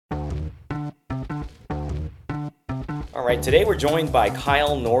All right, today we're joined by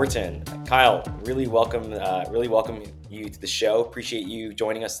Kyle Norton. Kyle, really welcome you to the show. Appreciate you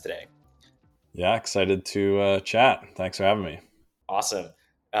joining us today. Yeah, excited to chat. Thanks for having me. Awesome.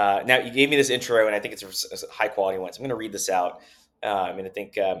 Now you gave me this intro, and I think it's a high quality one. So I'm going to read this out, and I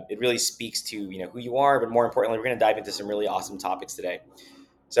think it really speaks to who you are, but more importantly, we're going to dive into some really awesome topics today.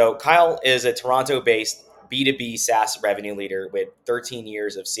 So Kyle is a Toronto-based B2B SaaS revenue leader with 13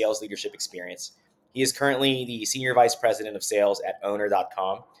 years of sales leadership experience. He is currently the Senior Vice President of Sales at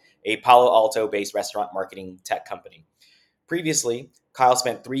Owner.com, a Palo Alto-based restaurant marketing tech company. Previously, Kyle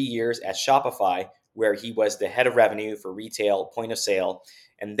spent 3 years at Shopify, where he was the head of revenue for retail, point of sale,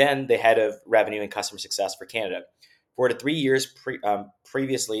 and then the head of revenue and customer success for Canada. For the 3 years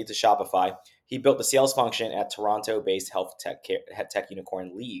previously to Shopify, he built the sales function at Toronto-based health tech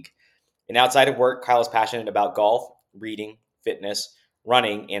unicorn League. And outside of work, Kyle is passionate about golf, reading, fitness,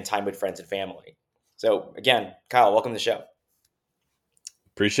 running, and time with friends and family. So again, Kyle, welcome to the show.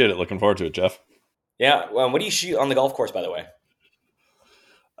 Appreciate it. Looking forward to it, Jeff. Yeah, what do you shoot on the golf course, by the way?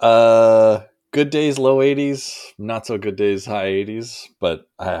 Good days, low 80s. Not so good days, high 80s.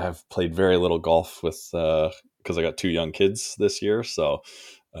 But I have played very little golf with because I got two young kids this year. So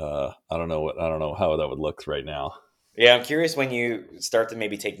I don't know how that would look right now. Yeah, I'm curious when you start to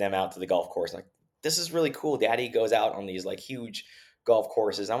maybe take them out to the golf course. Like, this is really cool. Daddy goes out on these like huge golf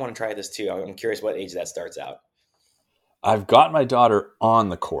courses. I want to try this too. I'm curious what age that starts out. I've got my daughter on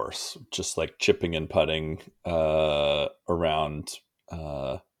the course, just like chipping and putting around,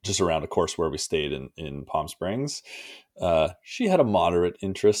 just around a course where we stayed in Palm Springs. She had a moderate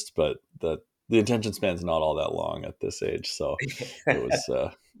interest, but the attention span's not all that long at this age, so it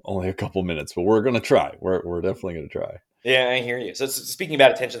was only a couple minutes. But we're gonna try. We're definitely gonna try. Yeah, I hear you. So speaking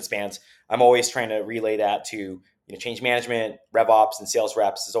about attention spans, I'm always trying to relay that to change management, RevOps, and sales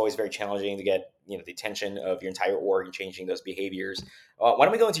reps. It's always very challenging to get the attention of your entire org and changing those behaviors. Why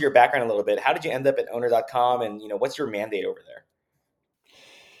don't we go into your background a little bit? How did you end up at Owner.com, and what's your mandate over there?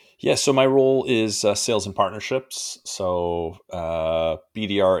 Yeah, so my role is sales and partnerships. So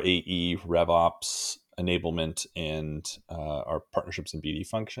BDR, AE, RevOps, enablement, and our partnerships and BD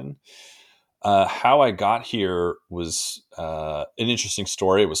function. How I got here was an interesting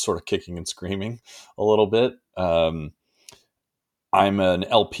story. It was sort of kicking and screaming a little bit. I'm an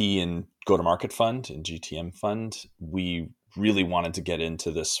LP in Go to Market Fund and GTM Fund. We really wanted to get into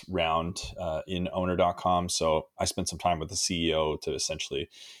this round in Owner.com, so I spent some time with the CEO to essentially,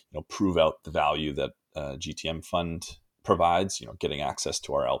 prove out the value that GTM Fund provides. Getting access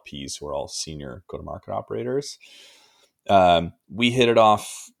to our LPs who are all senior go to market operators. We hit it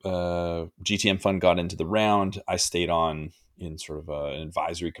off. GTM Fund got into the round. I stayed on in sort of an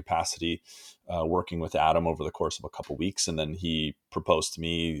advisory capacity, working with Adam over the course of a couple of weeks. And then he proposed to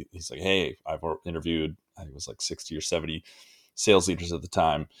me. He's like, hey, I've interviewed, I think it was like 60 or 70 sales leaders at the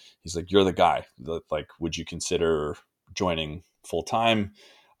time. He's like, you're the guy. Like, would you consider joining full time?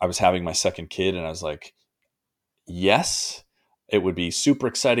 I was having my second kid and I was like, yes, it would be super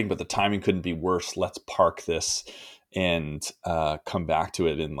exciting, but the timing couldn't be worse. Let's park this and come back to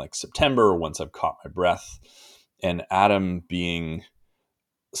it in like September once I've caught my breath. And Adam, being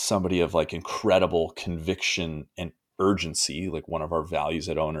somebody of like incredible conviction and urgency, like one of our values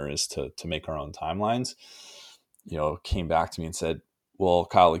at Owner is to make our own timelines, came back to me and said, well,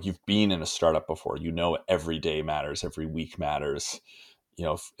 Kyle, like, you've been in a startup before, every day matters, every week matters.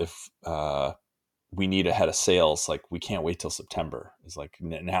 If we need a head of sales, like, we can't wait till September. It's like,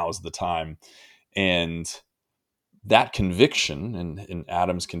 now is the time. And that conviction and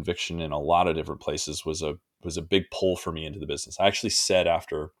Adam's conviction in a lot of different places was a big pull for me into the business. I actually said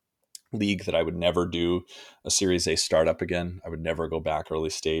after League that I would never do a Series A startup again. I would never go back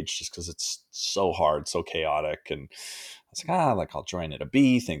early stage just because it's so hard, so chaotic. And I was like, I'll join at a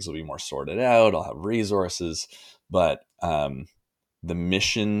B. Things will be more sorted out. I'll have resources. But the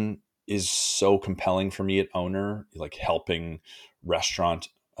mission is so compelling for me at Owner, like helping restaurant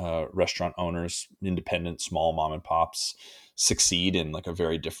owners, independent, small mom and pops, succeed in like a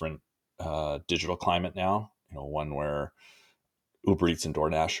very different digital climate now. One where Uber Eats and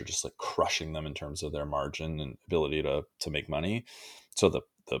DoorDash are just like crushing them in terms of their margin and ability to make money. So the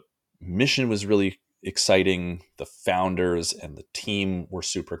mission was really exciting. The founders and the team were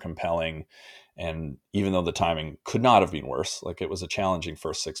super compelling. And even though the timing could not have been worse, like, it was a challenging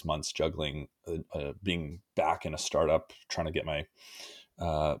first 6 months juggling being back in a startup, trying to get my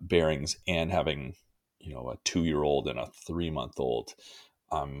bearings, and having a 2-year-old and a 3-month-old.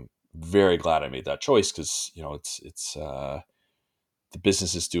 I'm very glad I made that choice because it's the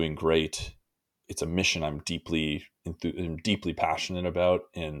business is doing great. it's a mission I'm deeply passionate about,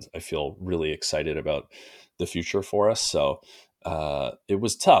 and I feel really excited about the future for us. So it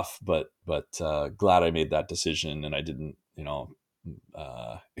was tough, but glad I made that decision, and I didn't,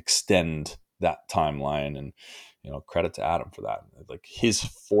 extend that timeline. And credit to Adam for that. Like, his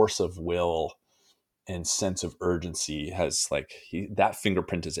force of will and sense of urgency has, like, that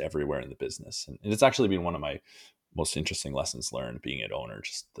fingerprint is everywhere in the business, and it's actually been one of my most interesting lessons learned being an owner.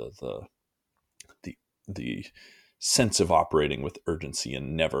 Just the the sense of operating with urgency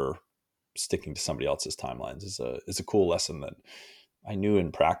and never sticking to somebody else's timelines is a cool lesson that I knew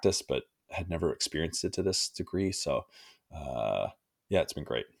in practice, but had never experienced it to this degree. So, yeah, it's been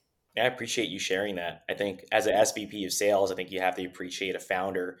great. I appreciate you sharing that. I think as an SVP of sales, I think you have to appreciate a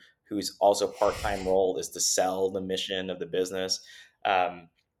founder whose also part-time role is to sell the mission of the business. Um,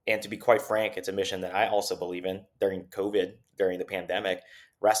 and to be quite frank, it's a mission that I also believe in. During COVID, during the pandemic,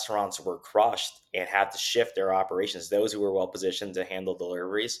 restaurants were crushed and had to shift their operations. Those who were well positioned to handle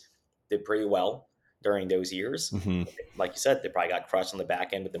deliveries did pretty well during those years. Hmm. Like you said, they probably got crushed on the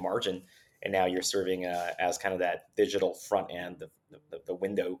back end with the margin. And now you're serving as kind of that digital front end, the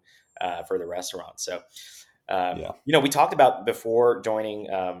window for the restaurant. So, Yeah. we talked about before joining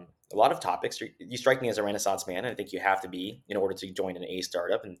a lot of topics. You strike me as a Renaissance man, and I think you have to be in order to join an A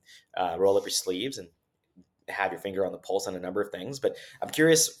startup and roll up your sleeves and have your finger on the pulse on a number of things. But I'm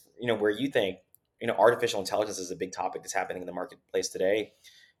curious, where you think, artificial intelligence is a big topic that's happening in the marketplace today.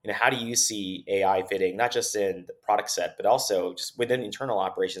 How do you see AI fitting not just in the product set, but also just within internal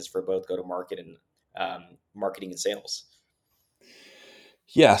operations for both go to market and marketing and sales?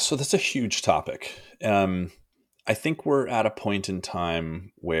 Yeah. So that's a huge topic. I think we're at a point in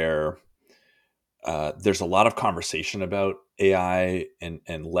time where there's a lot of conversation about AI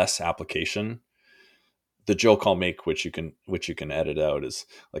and less application. The joke I'll make, which you can edit out, is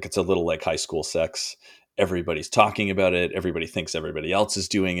like, it's a little like high school sex. Everybody's talking about it. Everybody thinks everybody else is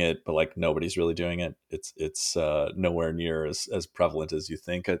doing it, but like nobody's really doing it. It's nowhere near as prevalent as you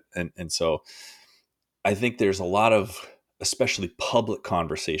think. And so I think there's a lot of, especially public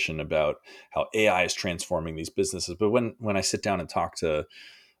conversation about how AI is transforming these businesses. But when I sit down and talk to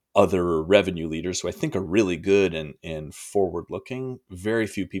other revenue leaders who I think are really good and forward looking, very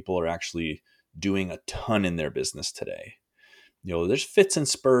few people are actually doing a ton in their business today. There's fits and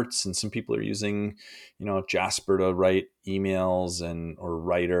spurts, and some people are using, Jasper to write emails or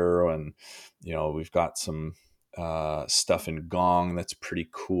Writer, and we've got some stuff in Gong that's pretty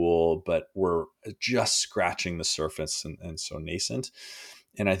cool, but we're just scratching the surface and so nascent.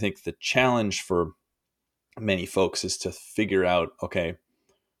 And I think the challenge for many folks is to figure out, okay,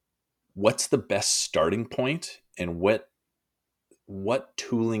 what's the best starting point, and what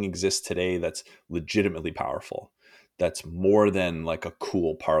tooling exists today that's legitimately powerful, that's more than like a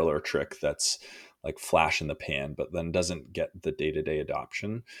cool parlor trick that's like flash in the pan, but then doesn't get the day-to-day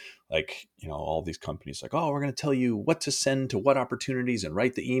adoption. Like, all these companies like, oh, we're going to tell you what to send to what opportunities and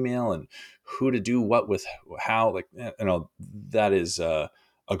write the email and who to do what with how. Like, that is a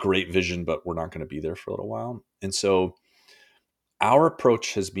great vision, but we're not going to be there for a little while. And so our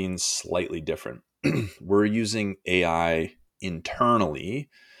approach has been slightly different. We're using AI internally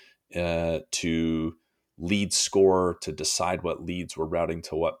to lead score, to decide what leads we're routing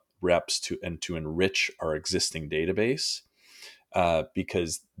to what reps, to enrich our existing database,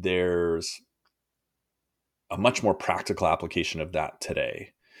 because there's a much more practical application of that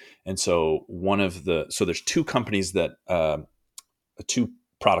today. And so there's two companies two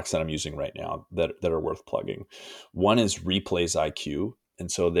products that I'm using right now that are worth plugging. One is Replays IQ,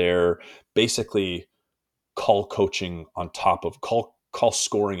 and so they're basically call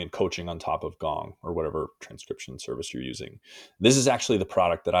scoring and coaching on top of Gong or whatever transcription service you're using. This is actually the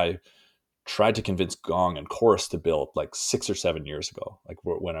product that I tried to convince Gong and Chorus to build like 6 or 7 years ago, like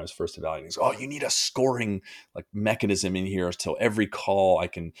when I was first evaluating. Oh, you need a scoring like mechanism in here, so every call I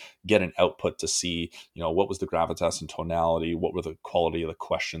can get an output to see, what was the gravitas and tonality, what were the quality of the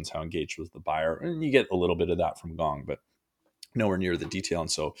questions, how engaged was the buyer, and you get a little bit of that from Gong, but nowhere near the detail.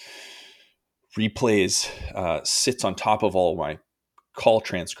 And so Replays sits on top of all my call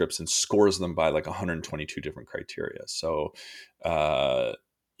transcripts and scores them by like 122 different criteria. So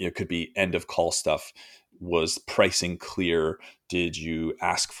it could be end of call stuff. Was pricing clear? Did you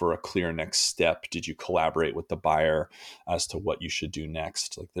ask for a clear next step? Did you collaborate with the buyer as to what you should do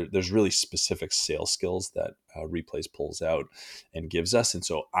next? Like there's really specific sales skills that Replays pulls out and gives us. And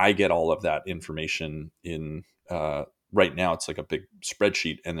so I get all of that information in right now. It's like a big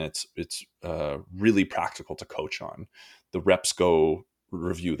spreadsheet, and it's really practical to coach on. The reps go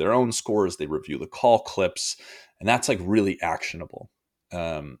review their own scores, they review the call clips, and that's like really actionable.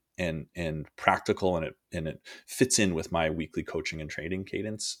 and practical, and it fits in with my weekly coaching and training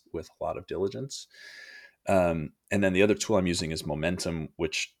cadence with a lot of diligence. And then the other tool I'm using is Momentum,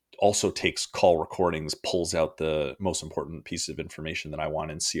 which also takes call recordings, pulls out the most important piece of information that I want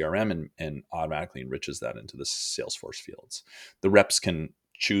in CRM, and automatically enriches that into the Salesforce fields. The reps can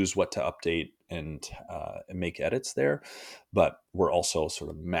choose what to update and make edits there, but we're also sort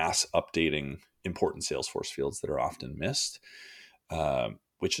of mass updating important Salesforce fields that are often missed,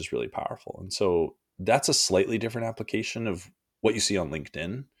 which is really powerful. And so that's a slightly different application of what you see on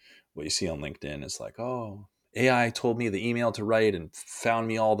LinkedIn. What you see on LinkedIn is like, oh, AI told me the email to write and found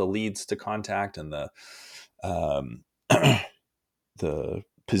me all the leads to contact and um, the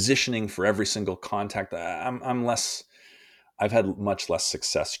positioning for every single contact. I'm less. I've had much less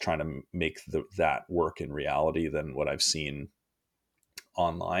success trying to make that work in reality than what I've seen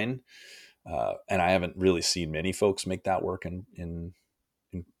online, and I haven't really seen many folks make that work in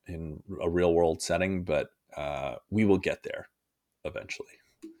a real world setting. But we will get there eventually.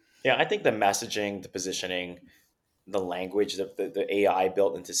 Yeah, I think the messaging, the positioning, the language, the AI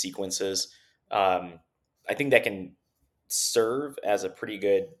built into sequences, um, I think that can serve as a pretty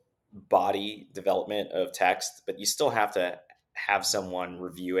good body development of text, but you still have to have someone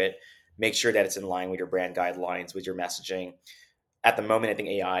review it, make sure that it's in line with your brand guidelines, with your messaging. At the moment, I think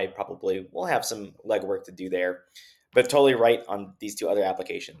AI probably will have some legwork to do there, but totally right on these two other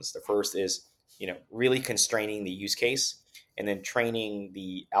applications. The first is, really constraining the use case and then training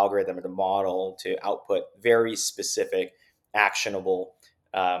the algorithm or the model to output very specific, actionable,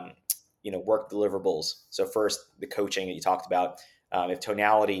 work deliverables. So first, the coaching that you talked about. If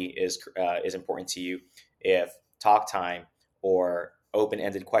tonality is important to you, if talk time or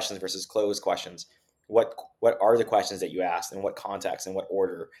open-ended questions versus closed questions, what are the questions that you ask, and what context and what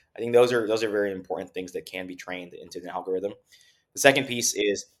order. I think those are very important things that can be trained into an algorithm. The second piece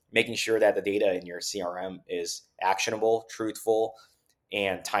is making sure that the data in your CRM is actionable, truthful,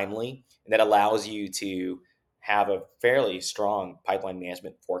 and timely, and that allows you to have a fairly strong pipeline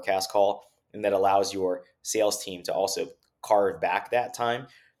management forecast call, and that allows your sales team to also carve back that time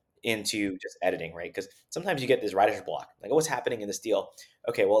into just editing, right? Because sometimes you get this writer's block, like, oh, what's happening in this deal?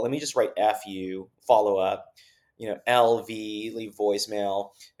 Okay, well, let me just write FU, follow up, LV, leave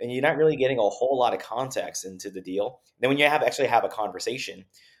voicemail, and you're not really getting a whole lot of context into the deal. Then when you actually have a conversation,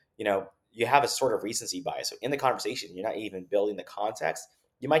 you have a sort of recency bias. So in the conversation, you're not even building the context.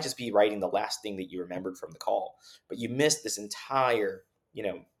 You might just be writing the last thing that you remembered from the call, but you missed this entire,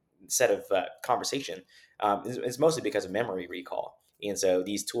 set of conversation. It's mostly because of memory recall. And so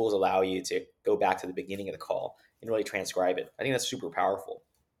these tools allow you to go back to the beginning of the call and really transcribe it. I think that's super powerful.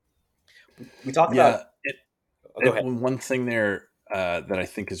 We talked about. Yeah, Oh, go ahead. one thing there that I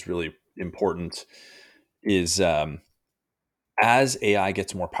think is really important is as AI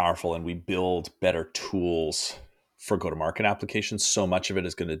gets more powerful and we build better tools for go to market applications, so much of it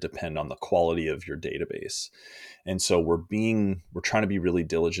is going to depend on the quality of your database. And so we're trying to be really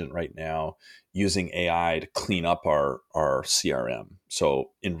diligent right now using AI to clean up our CRM.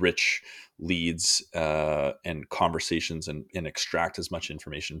 So enrich leads and conversations, and extract as much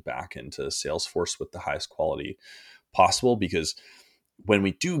information back into Salesforce with the highest quality possible. Because when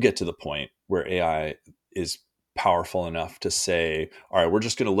we do get to the point where AI is powerful enough to say, all right, we're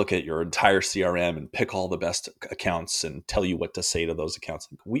just going to look at your entire CRM and pick all the best accounts and tell you what to say to those accounts,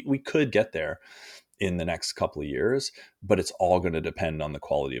 we could get there in the next couple of years, but it's all going to depend on the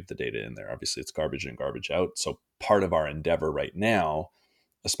quality of the data in there. Obviously, it's garbage in, garbage out. So part of our endeavor right now,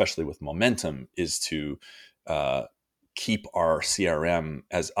 especially with Momentum, is to keep our CRM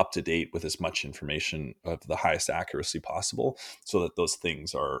as up to date with as much information of the highest accuracy possible, so that those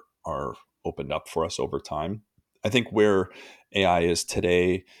things are opened up for us over time. I think where AI is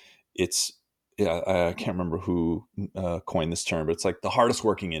today, it's I can't remember who coined this term, but it's like the hardest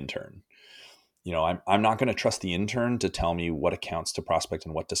working intern. I'm not going to trust the intern to tell me what accounts to prospect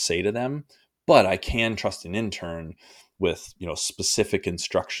and what to say to them, but I can trust an intern with specific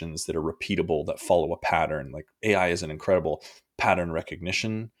instructions that are repeatable, that follow a pattern. Like, AI is an incredible pattern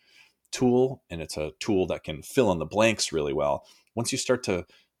recognition tool, and it's a tool that can fill in the blanks really well. Once you start to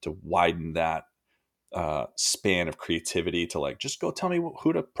widen that span of creativity to, like, just go tell me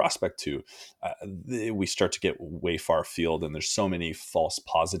who to prospect to, we start to get way far afield, and there's so many false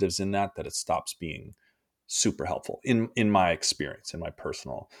positives in that it stops being super helpful in my experience, in my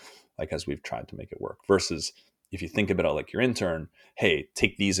personal, like, as we've tried to make it work. Versus if you think about it like your intern, hey,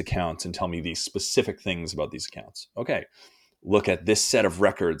 take these accounts and tell me these specific things about these accounts. Okay, look at this set of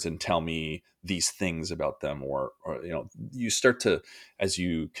records and tell me these things about them. Or you start to, as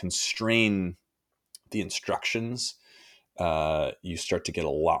you constrain the instructions you start to get a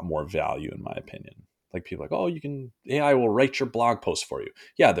lot more value, in my opinion. Like people are like, oh, AI will write your blog post for you.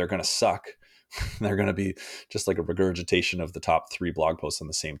 Yeah, they're going to suck. They're going to be just like a regurgitation of the top 3 blog posts on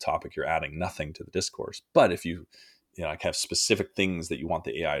the same topic. You're adding nothing to the discourse. But if like have specific things that you want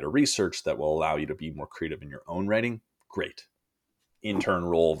the AI to research that will allow you to be more creative in your own writing, great. Intern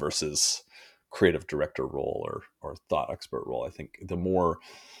role versus creative director role or thought expert role. I think the more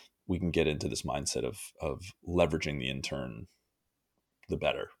we can get into this mindset of leveraging the intern, the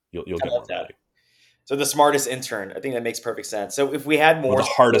better. You'll I get love more that. value. So the smartest intern, I think that makes perfect sense. So if we had Well, more, the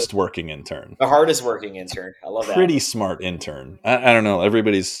hardest working intern, the hardest working intern, I love that. pretty smart intern. I don't know.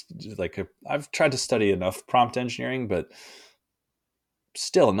 Everybody's like, I've tried to study enough prompt engineering, but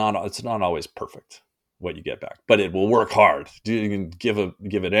still it's not always perfect what you get back, but it will work hard. You can give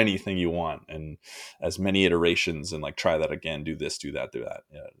it anything you want and as many iterations and like try that again, do this, do that, do that.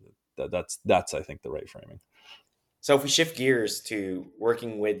 Yeah, that's I think the right framing. So if we shift gears to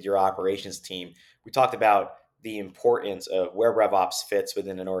working with your operations team, we talked about the importance of where RevOps fits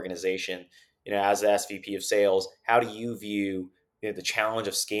within an organization. As the SVP of sales, how do you view the challenge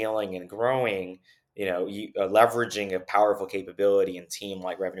of scaling and growing? Leveraging a powerful capability in team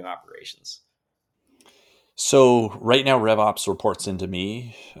like revenue operations. So right now, RevOps reports into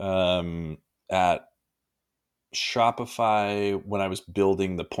me. At Shopify, when I was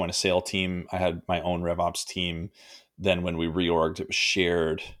building the point of sale team, I had my own RevOps team. Then when we reorged, it was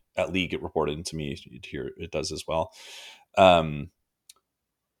shared. At League, it reported into me. Here it does as well.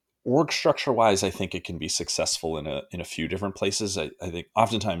 Org structure wise, I think it can be successful in a few different places. I think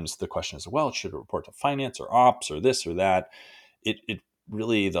oftentimes the question is, well, should it report to finance or ops or this or that? It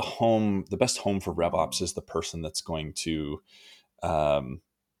really the best home for RevOps is the person that's going to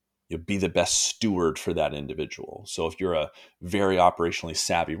be the best steward for that individual. So if you're a very operationally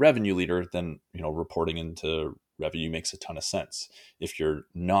savvy revenue leader, then reporting into revenue makes a ton of sense. If you're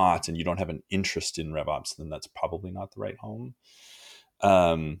not and you don't have an interest in RevOps, then that's probably not the right home.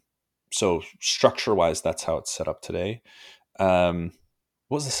 So structure wise, that's how it's set up today. What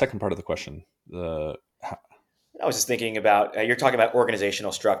was the second part of the question? I was just thinking about you're talking about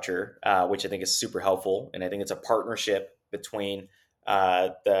organizational structure, which I think is super helpful, and I think it's a partnership between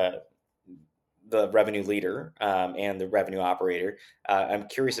the revenue leader and the revenue operator. I'm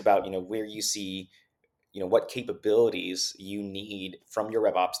curious about where you see what capabilities you need from your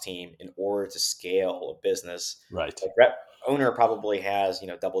RevOps team in order to scale a business. Right. Like rep owner probably has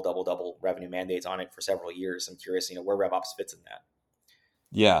double revenue mandates on it for several years. I'm curious where RevOps fits in that.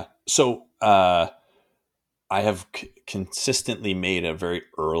 Yeah. So I have consistently made a very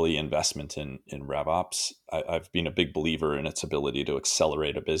early investment in RevOps. I've been a big believer in its ability to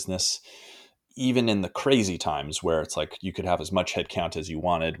accelerate a business, even in the crazy times where it's like you could have as much headcount as you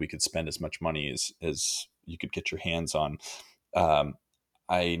wanted, we could spend as much money as you could get your hands on. Um,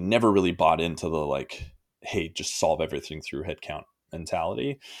 I never really bought into the like, hey, just solve everything through headcount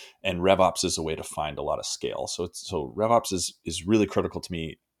mentality. And RevOps is a way to find a lot of scale. So RevOps is really critical to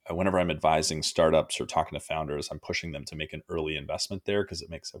me. Whenever I'm advising startups or talking to founders, I'm pushing them to make an early investment there because it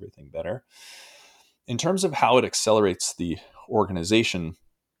makes everything better. In terms of how it accelerates the organization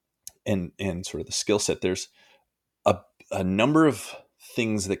and sort of the skill set, there's a, a number of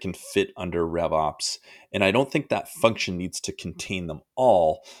things that can fit under RevOps. And I don't think that function needs to contain them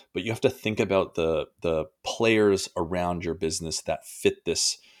all, but you have to think about the players around your business that fit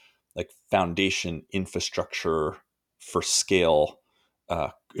this like foundation infrastructure for scale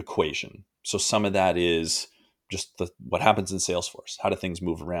equation. So some of that is just what happens in Salesforce. How do things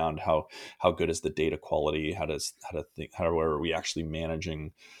move around? How good is the data quality? How are we actually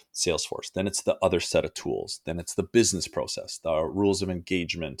managing Salesforce? Then it's the other set of tools. Then it's the business process, the rules of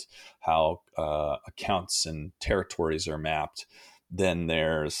engagement, how accounts and territories are mapped. Then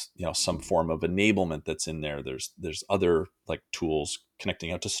there's some form of enablement that's in there. There's other like tools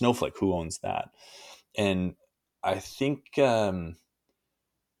connecting out to Snowflake. Who owns that? And I think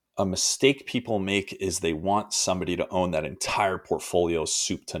a mistake people make is they want somebody to own that entire portfolio,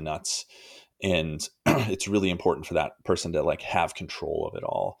 soup to nuts. And it's really important for that person to like have control of it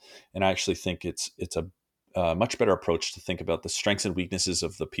all. And I actually think it's a much better approach to think about the strengths and weaknesses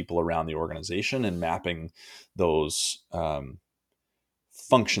of the people around the organization and mapping those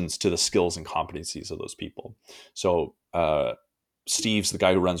functions to the skills and competencies of those people. So Steve's the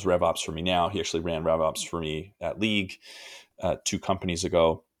guy who runs RevOps for me now. He actually ran RevOps for me at League 2 companies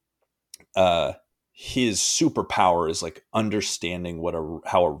ago. His superpower is like understanding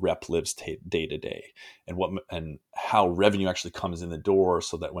how a rep lives day to day, and how revenue actually comes in the door,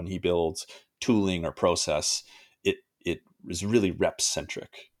 so that when he builds tooling or process, it is really rep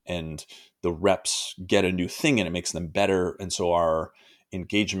centric. And the reps get a new thing and it makes them better. And so our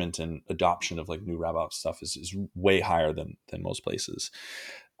engagement and adoption of like new RevOps stuff is way higher than most places.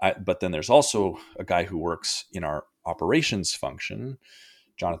 But then there's also a guy who works in our operations function,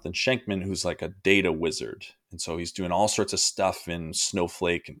 Jonathan Schenkman, who's like a data wizard. And so he's doing all sorts of stuff in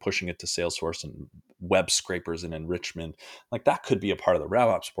Snowflake and pushing it to Salesforce and web scrapers and enrichment. Like that could be a part of the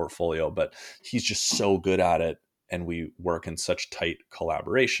RevOps portfolio, but he's just so good at it. And we work in such tight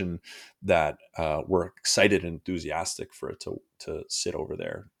collaboration that we're excited and enthusiastic for it to sit over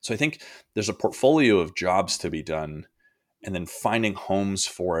there. So I think there's a portfolio of jobs to be done, and then finding homes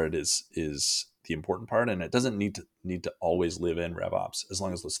for it is the important part. And it doesn't need to always live in RevOps as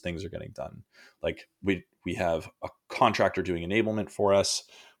long as those things are getting done. Like we have a contractor doing enablement for us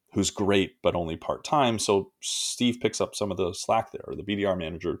who's great, but only part-time. So Steve picks up some of the slack there, or the BDR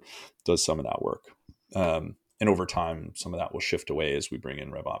manager does some of that work. And over time, some of that will shift away as we bring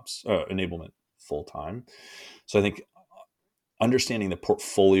in RevOps enablement full-time. So I think understanding the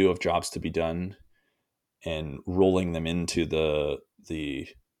portfolio of jobs to be done and rolling them into the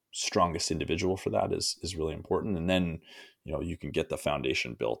strongest individual for that is really important. And then, you can get the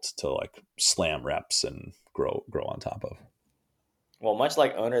foundation built to like slam reps and grow on top of. Well, much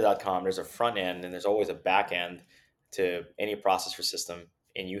like owner.com, there's a front end and there's always a back end to any process or system.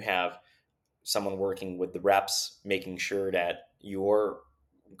 And you have someone working with the reps, making sure that your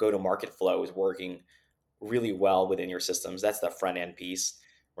go to market flow is working really well within your systems. That's the front end piece,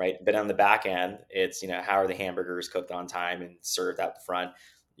 right? But on the back end, it's, how are the hamburgers cooked on time and served out the front?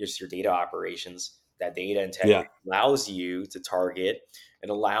 Just your data operations. That data Yeah. integrity allows you to target.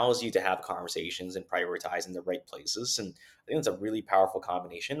 It allows you to have conversations and prioritize in the right places. And I think it's a really powerful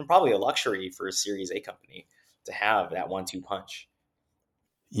combination, and probably a luxury for a Series A company to have that 1-2 punch.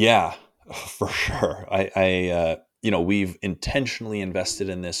 Yeah, for sure. We've intentionally invested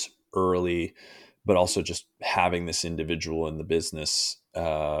in this early, but also just having this individual in the business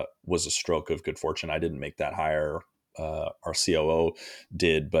was a stroke of good fortune. I didn't make that hire. Our COO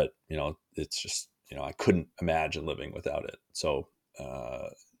did, but it's just, I couldn't imagine living without it. So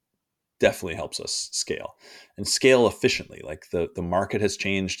definitely helps us scale and scale efficiently. Like the market has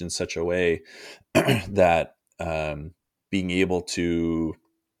changed in such a way that being able to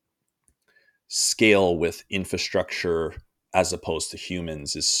scale with infrastructure as opposed to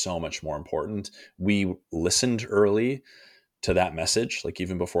humans is so much more important. We listened early to that message. Like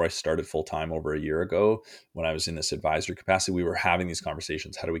even before I started full time over a year ago, when I was in this advisory capacity, we were having these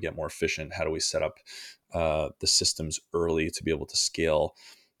conversations. How do we get more efficient? How do we set up the systems early to be able to scale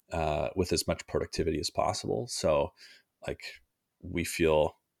with as much productivity as possible? So like we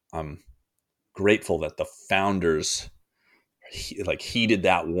feel I'm grateful that the founders heeded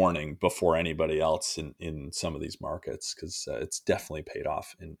that warning before anybody else in some of these markets, because it's definitely paid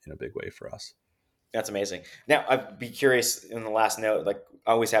off in a big way for us. That's amazing. Now, I'd be curious in the last note, like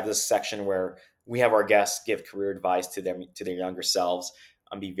I always have this section where we have our guests give career advice to them, to their younger selves.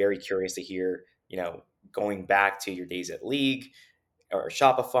 I'd be very curious to hear, going back to your days at League or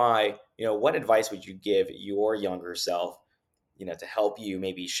Shopify, what advice would you give your younger self, to help you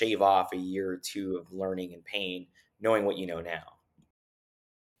maybe shave off a year or two of learning and pain, knowing what you know now?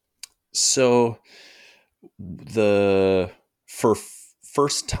 So for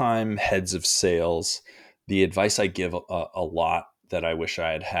first time heads of sales, the advice I give a lot that I wish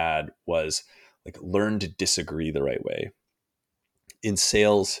I had was like learn to disagree the right way. In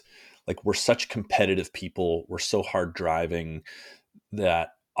sales, like we're such competitive people, we're so hard driving that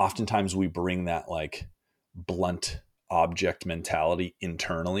oftentimes we bring that like blunt object mentality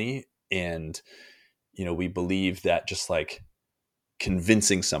internally, and we believe that just like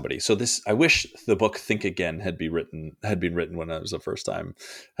convincing somebody. So this, I wish the book Think Again had been written when I was the first time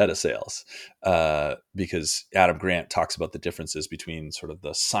head of sales, because Adam Grant talks about the differences between sort of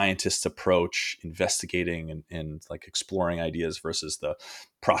the scientist's approach, investigating and like exploring ideas, versus the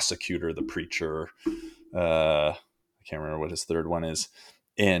prosecutor, the preacher. I can't remember what his third one is.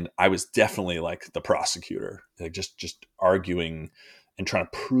 And I was definitely like the prosecutor, like just arguing and trying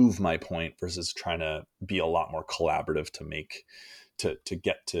to prove my point versus trying to be a lot more collaborative to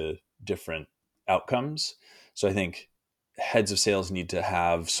get to different outcomes. So I think heads of sales need to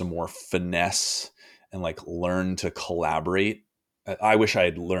have some more finesse and like learn to collaborate. I wish I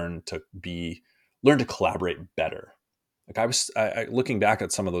had learn to collaborate better. Like looking back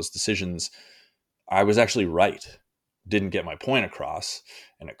at some of those decisions, I was actually right. Didn't get my point across,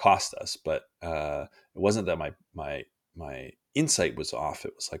 and it cost us. But it wasn't that my insight was off.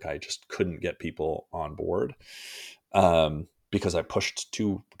 It was like I just couldn't get people on board because I pushed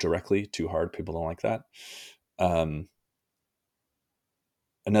too directly, too hard. People don't like that.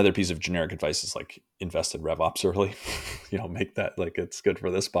 Another piece of generic advice is like invest in RevOps early. Make that like it's good for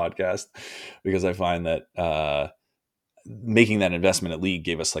this podcast, because I find that making that investment at League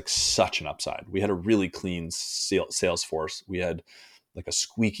gave us like such an upside. We had a really clean sales force. We had like a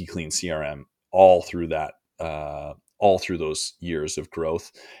squeaky clean CRM all through that, all through those years of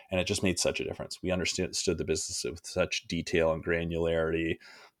growth, and it just made such a difference. We understood the business with such detail and granularity.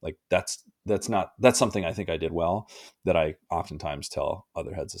 Like that's something I think I did well, that I oftentimes tell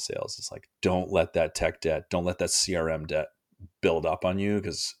other heads of sales. It's like, don't let that tech debt, don't let that CRM debt build up on you,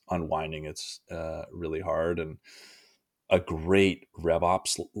 because unwinding it's really hard. And a great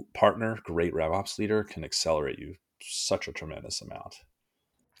RevOps partner, great RevOps leader can accelerate you such a tremendous amount.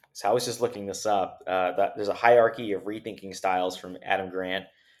 So I was just looking this up. That there's a hierarchy of rethinking styles from Adam Grant.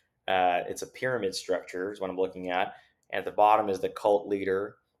 It's a pyramid structure, is what I'm looking at. And at the bottom is the cult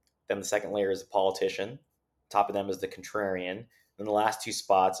leader. Then the second layer is the politician. Top of them is the contrarian. Then the last two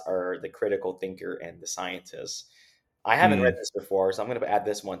spots are the critical thinker and the scientist. I haven't read Mm, this before, so I'm going to add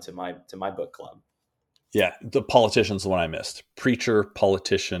this one to my book club. yeah, the politician's the one I missed. Preacher,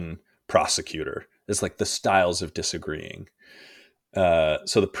 politician, prosecutor. It's like the styles of disagreeing.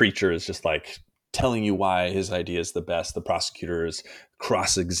 So the preacher is just like telling you why his idea is the best. The prosecutor is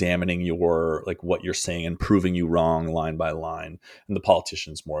cross-examining your like what you're saying and proving you wrong line by line. And the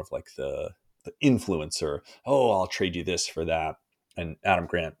politician's more of like the influencer. Oh, I'll trade you this for that. And Adam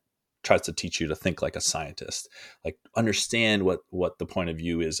Grant tries to teach you to think like a scientist, like understand what the point of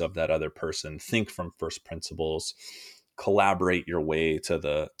view is of that other person, think from first principles, collaborate your way to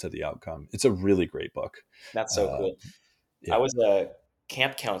the outcome. It's a really great book. That's so uh, cool. I yeah. was a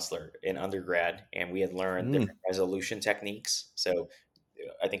camp counselor in undergrad, and we had learned Mm, different resolution techniques. So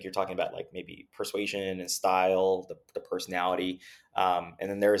I think you're talking about like maybe persuasion and style, the personality, and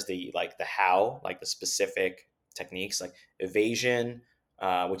then there's the how, like the specific techniques, like evasion,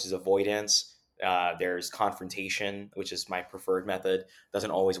 which is avoidance. There's confrontation, which is my preferred method.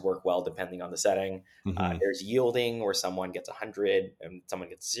 Doesn't always work well depending on the setting. mhm. There's yielding, where someone gets 100 and someone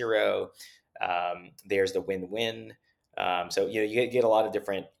gets 0. There's the win-win. So you get a lot of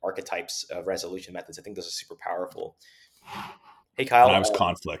different archetypes of resolution methods. I think those are super powerful. Hey And Kyle, I was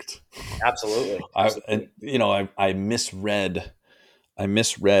conflict. absolutely, And absolutely. I misread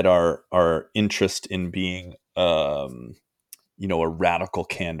our interest in being a radical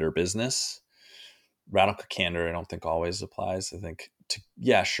candor business. Radical candor, I don't think always applies. I think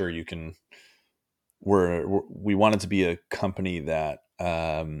yeah, sure, you can. We wanted to be a company that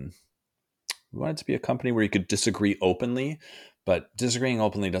we wanted to be a company where you could disagree openly, but disagreeing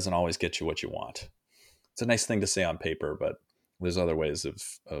openly doesn't always get you what you want. It's a nice thing to say on paper, but there's other ways of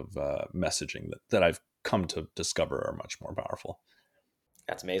messaging that I've come to discover are much more powerful.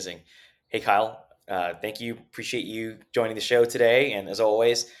 That's amazing. Hey Kyle, thank you. Appreciate you joining the show today. And as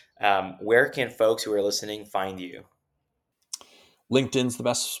always, where can folks who are listening find you? LinkedIn's the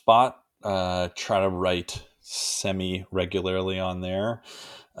best spot. Try to write semi regularly on there.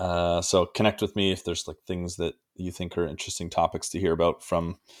 So connect with me if there's like things that you think are interesting topics to hear about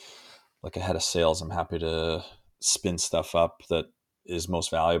from like a head of sales. I'm happy to spin stuff up that is most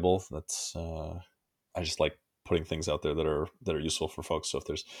valuable. I just like putting things out there that are useful for folks. So if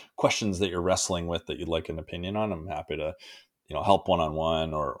there's questions that you're wrestling with that you'd like an opinion on, I'm happy to help one on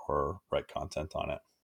one or write content on it.